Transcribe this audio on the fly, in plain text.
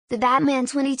The Batman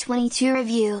 2022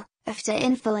 review, Afdah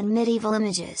info and medieval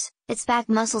images, its back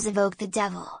muscles evoke the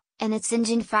devil, and its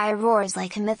engine fire roars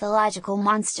like a mythological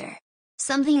monster.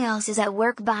 Something else is at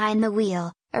work behind the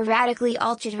wheel. A radically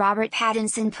altered Robert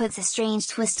Pattinson puts a strange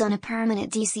twist on a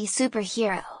permanent DC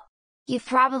superhero. You've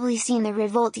probably seen the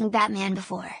revolting Batman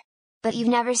before. But you've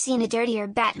never seen a dirtier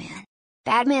Batman.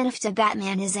 Batman Afdah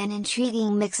Batman is an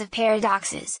intriguing mix of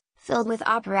paradoxes, filled with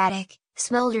operatic,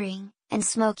 smoldering, and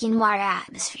smoky noir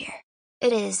atmosphere.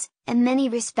 It is, in many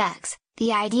respects,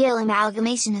 the ideal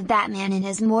amalgamation of Batman in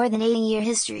his more than 80-year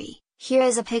history. Here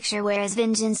is a picture where his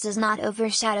vengeance does not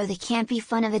overshadow the campy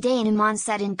fun of a day in a mon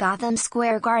set in Gotham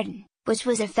Square Garden, which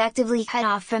was effectively cut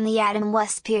off from the Adam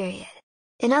West period.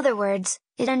 In other words,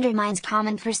 it undermines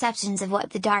common perceptions of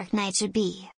what the Dark Knight should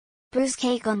be. Bruce's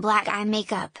cake on black eye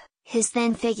makeup, his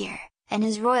thin figure, and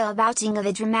his royal bouting of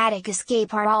a dramatic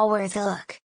escape are all worth a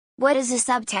look. What is the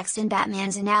subtext in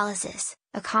Batman's analysis?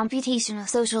 A computational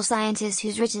social scientist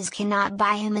whose riches cannot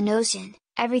buy him a notion,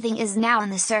 everything is now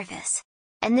on the surface.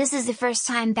 And this is the first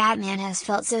time Batman has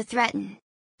felt so threatened.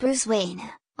 Bruce Wayne,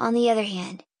 on the other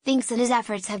hand, thinks that his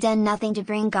efforts have done nothing to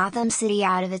bring Gotham City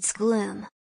out of its gloom.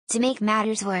 To make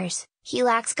matters worse, he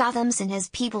lacks Gotham's and his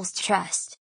people's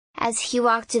trust. As he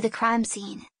walked to the crime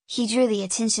scene, he drew the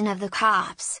attention of the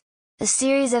cops. A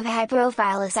series of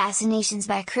high-profile assassinations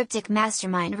by cryptic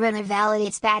mastermind Riddler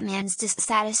validates Batman's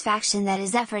dissatisfaction that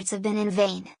his efforts have been in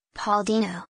vain. Paul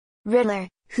Dano. Riddler,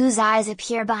 whose eyes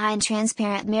appear behind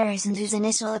transparent mirrors and whose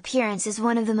initial appearance is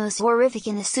one of the most horrific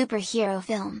in the superhero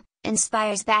film,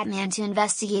 inspires Batman to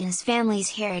investigate his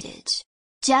family's heritage.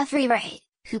 Jeffrey Wright,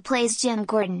 who plays Jim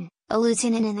Gordon, a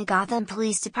lieutenant in the Gotham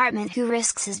Police Department who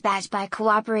risks his badge by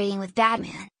cooperating with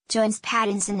Batman, joins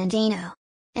Pattinson and Dano.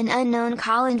 An unknown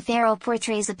Colin Farrell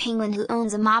portrays a penguin who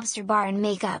owns a mobster bar in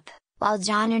makeup, while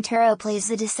John Turturro plays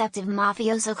the deceptive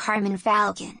mafioso Carmine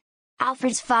Falcon.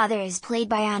 Alfred's father is played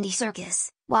by Andy Serkis,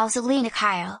 while Selena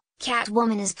Kyle,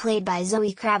 Catwoman, is played by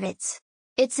Zoe Kravitz.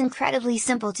 It's incredibly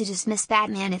simple to dismiss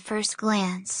Batman at first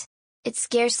glance. It's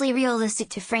scarcely realistic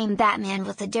to frame Batman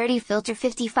with a dirty filter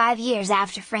 55 years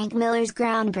after Frank Miller's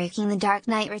groundbreaking The Dark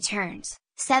Knight Returns,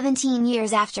 17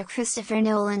 years after Christopher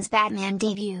Nolan's Batman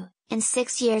debut, and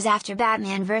 6 years after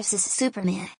Batman vs.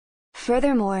 Superman.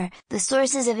 Furthermore, the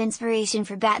sources of inspiration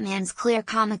for Batman's clear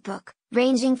comic book,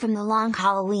 ranging from The Long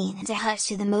Halloween to Hush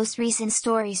to the most recent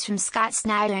stories from Scott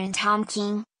Snyder and Tom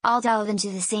King, all delve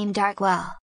into the same dark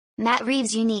well. Matt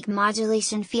Reeves' unique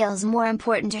modulation feels more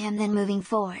important to him than moving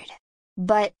forward.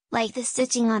 But, like the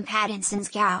stitching on Pattinson's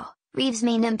cowl, Reeves'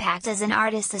 main impact as an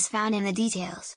artist is found in the details.